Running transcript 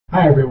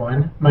Hi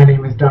everyone, my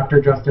name is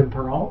Dr. Justin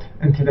Perrault,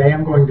 and today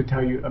I'm going to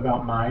tell you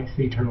about my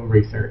sea turtle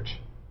research.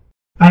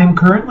 I am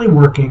currently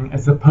working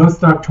as a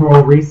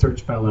postdoctoral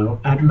research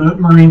fellow at Mote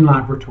Marine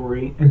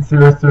Laboratory in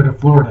Sarasota,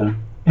 Florida,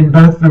 in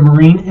both the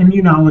Marine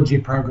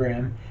Immunology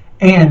Program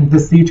and the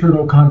Sea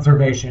Turtle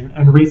Conservation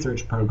and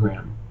Research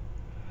Program.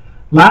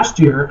 Last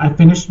year, I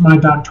finished my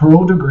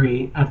doctoral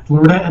degree at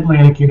Florida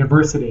Atlantic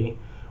University,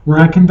 where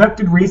I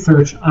conducted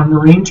research on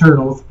marine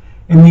turtles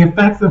and the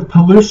effects of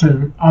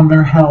pollution on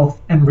their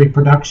health and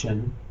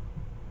reproduction.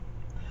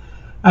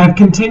 I have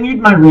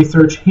continued my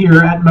research here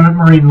at Mote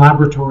Marine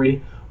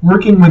Laboratory,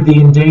 working with the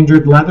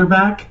endangered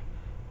leatherback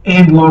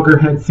and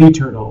loggerhead sea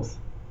turtles.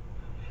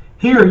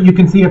 Here you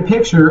can see a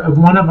picture of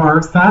one of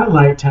our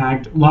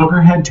satellite-tagged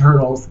loggerhead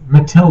turtles,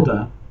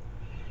 Matilda.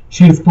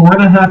 She is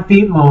 4.5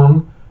 feet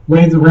long,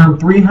 weighs around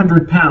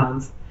 300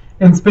 pounds,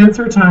 and spends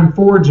her time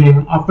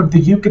foraging off of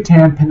the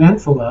Yucatan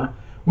Peninsula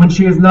when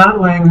she is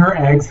not laying her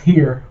eggs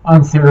here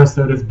on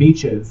Sarasota's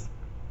beaches.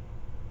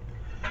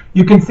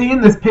 You can see in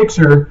this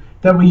picture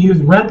that we use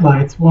red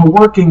lights while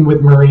working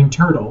with marine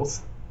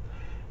turtles.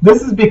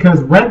 This is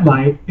because red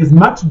light is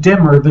much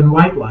dimmer than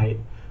white light,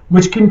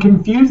 which can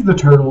confuse the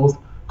turtles,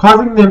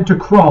 causing them to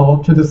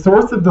crawl to the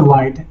source of the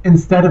light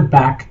instead of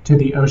back to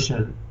the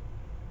ocean.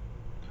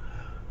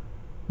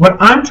 What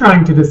I'm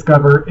trying to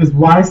discover is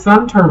why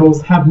some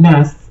turtles have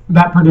nests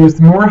that produce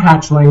more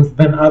hatchlings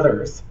than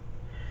others.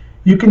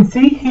 You can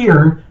see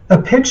here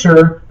a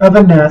picture of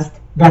a nest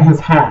that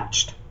has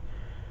hatched.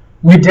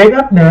 We dig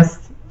up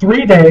nests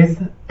 3 days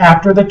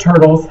after the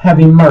turtles have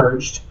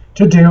emerged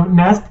to do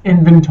nest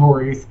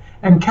inventories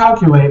and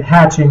calculate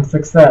hatching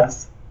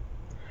success.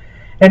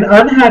 An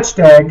unhatched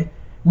egg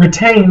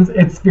retains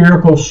its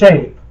spherical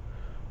shape,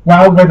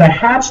 while with a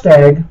hatched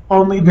egg,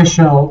 only the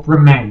shell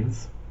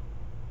remains.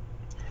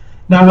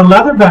 Now, a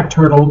leatherback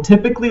turtle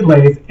typically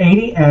lays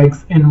 80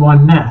 eggs in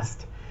one nest,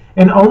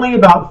 and only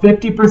about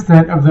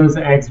 50% of those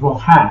eggs will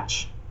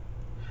hatch.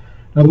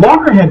 The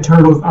loggerhead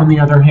turtles, on the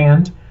other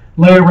hand,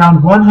 lay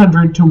around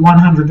 100 to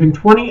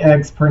 120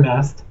 eggs per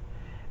nest,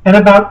 and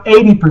about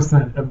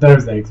 80% of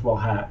those eggs will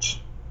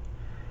hatch.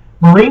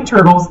 Marine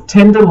turtles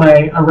tend to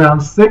lay around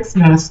 6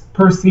 nests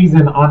per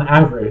season on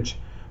average,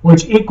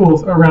 which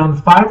equals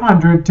around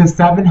 500 to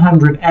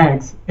 700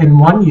 eggs in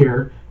 1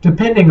 year,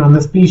 depending on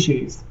the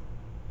species.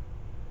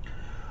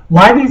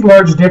 Why these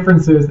large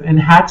differences in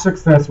hatch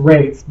success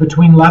rates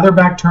between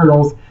leatherback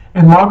turtles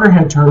and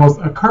loggerhead turtles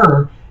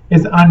occur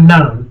is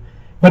unknown,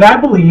 but I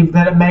believe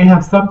that it may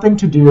have something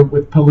to do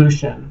with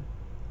pollution.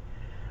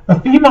 A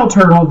female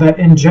turtle that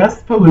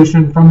ingests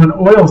pollution from an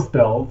oil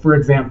spill, for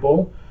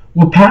example,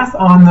 will pass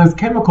on those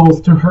chemicals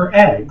to her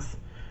eggs,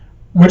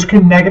 which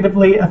can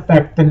negatively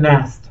affect the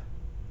nest.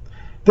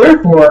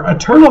 Therefore, a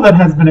turtle that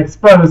has been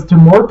exposed to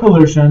more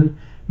pollution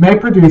may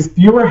produce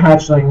fewer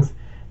hatchlings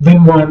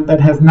than one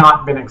that has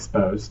not been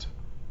exposed.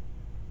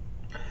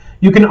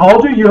 You can all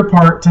do your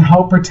part to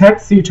help protect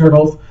sea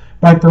turtles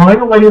by throwing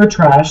away your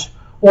trash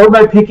or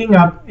by picking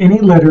up any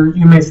litter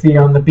you may see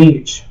on the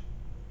beach.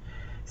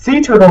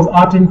 Sea turtles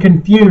often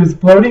confuse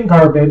floating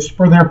garbage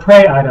for their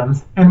prey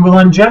items and will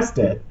ingest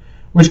it,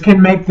 which can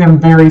make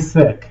them very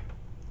sick.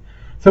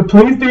 So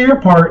please do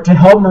your part to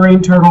help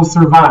marine turtles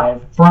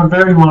survive for a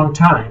very long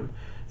time,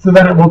 so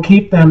that it will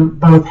keep them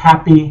both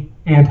happy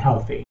and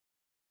healthy.